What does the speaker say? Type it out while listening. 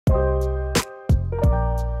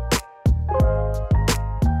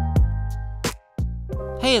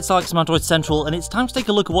Hey, it's Alex from Android Central, and it's time to take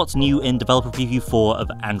a look at what's new in Developer Preview 4 of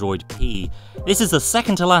Android P. This is the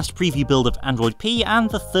second to last preview build of Android P, and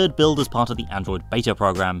the third build as part of the Android beta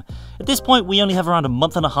program. At this point, we only have around a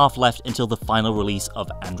month and a half left until the final release of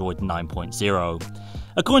Android 9.0.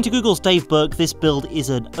 According to Google's Dave Burke, this build is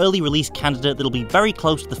an early release candidate that'll be very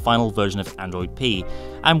close to the final version of Android P,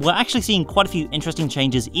 and we're actually seeing quite a few interesting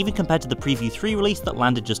changes even compared to the Preview 3 release that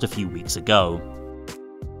landed just a few weeks ago.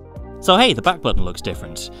 So hey, the back button looks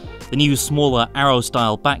different. The new smaller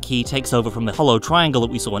arrow-style back key takes over from the hollow triangle that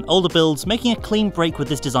we saw in older builds, making a clean break with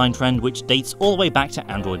this design trend which dates all the way back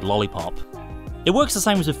to Android Lollipop. It works the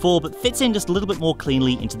same as before, but fits in just a little bit more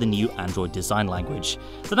cleanly into the new Android design language.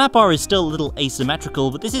 The navbar is still a little asymmetrical,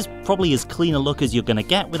 but this is probably as clean a look as you're going to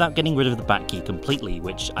get without getting rid of the back key completely,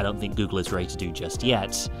 which I don't think Google is ready to do just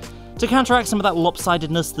yet. To counteract some of that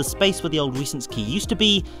lopsidedness, the space where the old recents key used to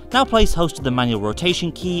be now plays host to the manual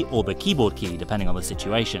rotation key or the keyboard key, depending on the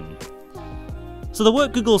situation. So the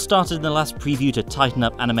work Google started in the last preview to tighten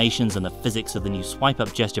up animations and the physics of the new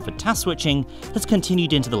swipe-up gesture for task switching has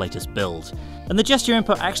continued into the latest build. And the gesture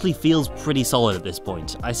input actually feels pretty solid at this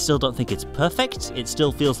point. I still don't think it's perfect, it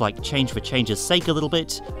still feels like change for change's sake a little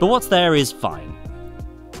bit, but what's there is fine.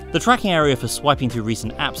 The tracking area for swiping through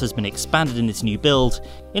recent apps has been expanded in this new build.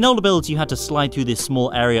 In older builds you had to slide through this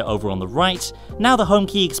small area over on the right. Now the home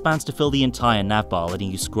key expands to fill the entire navbar,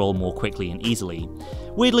 letting you scroll more quickly and easily.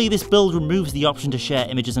 Weirdly, this build removes the option to share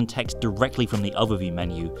images and text directly from the overview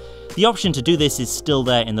menu. The option to do this is still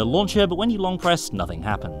there in the launcher, but when you long press, nothing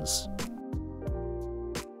happens.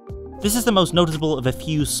 This is the most noticeable of a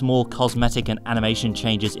few small cosmetic and animation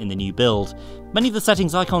changes in the new build. Many of the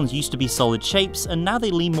settings icons used to be solid shapes, and now they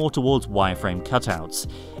lean more towards wireframe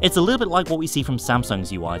cutouts. It's a little bit like what we see from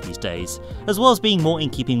Samsung's UI these days, as well as being more in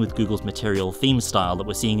keeping with Google's material theme style that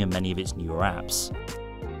we're seeing in many of its newer apps.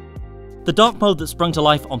 The dark mode that sprung to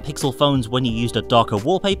life on Pixel phones when you used a darker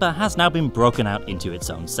wallpaper has now been broken out into its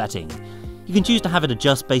own setting. You can choose to have it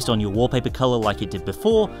adjust based on your wallpaper color like it did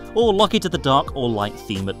before, or lock it to the dark or light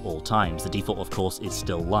theme at all times. The default, of course, is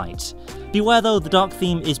still light. Beware though, the dark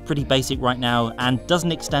theme is pretty basic right now and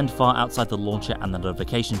doesn't extend far outside the launcher and the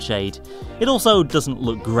notification shade. It also doesn't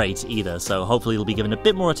look great either, so hopefully it'll be given a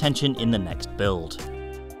bit more attention in the next build.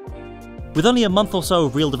 With only a month or so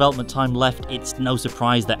of real development time left, it's no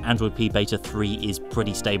surprise that Android P Beta 3 is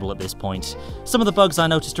pretty stable at this point. Some of the bugs I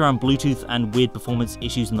noticed around Bluetooth and weird performance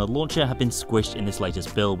issues in the launcher have been squished in this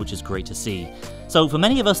latest build, which is great to see. So for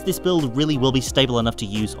many of us, this build really will be stable enough to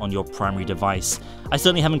use on your primary device. I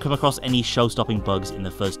certainly haven't come across any show-stopping bugs in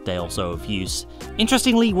the first day or so of use.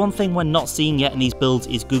 Interestingly, one thing we're not seeing yet in these builds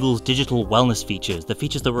is Google's digital wellness features, the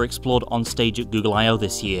features that were explored on stage at Google I/O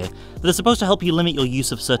this year, that are supposed to help you limit your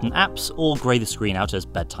use of certain apps or grey the screen out as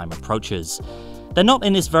bedtime approaches. They're not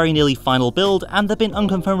in this very nearly final build, and there have been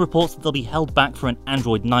unconfirmed reports that they'll be held back for an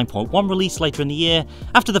Android 9.1 release later in the year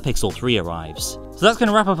after the Pixel 3 arrives. So that's going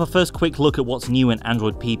to wrap up our first quick look at what's new in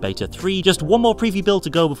Android P Beta 3. Just one more preview build to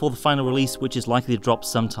go before the final release, which is likely to drop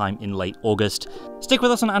sometime in late August. Stick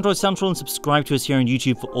with us on Android Central and subscribe to us here on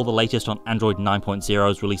YouTube for all the latest on Android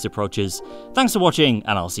 9.0's release approaches. Thanks for watching,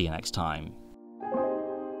 and I'll see you next time.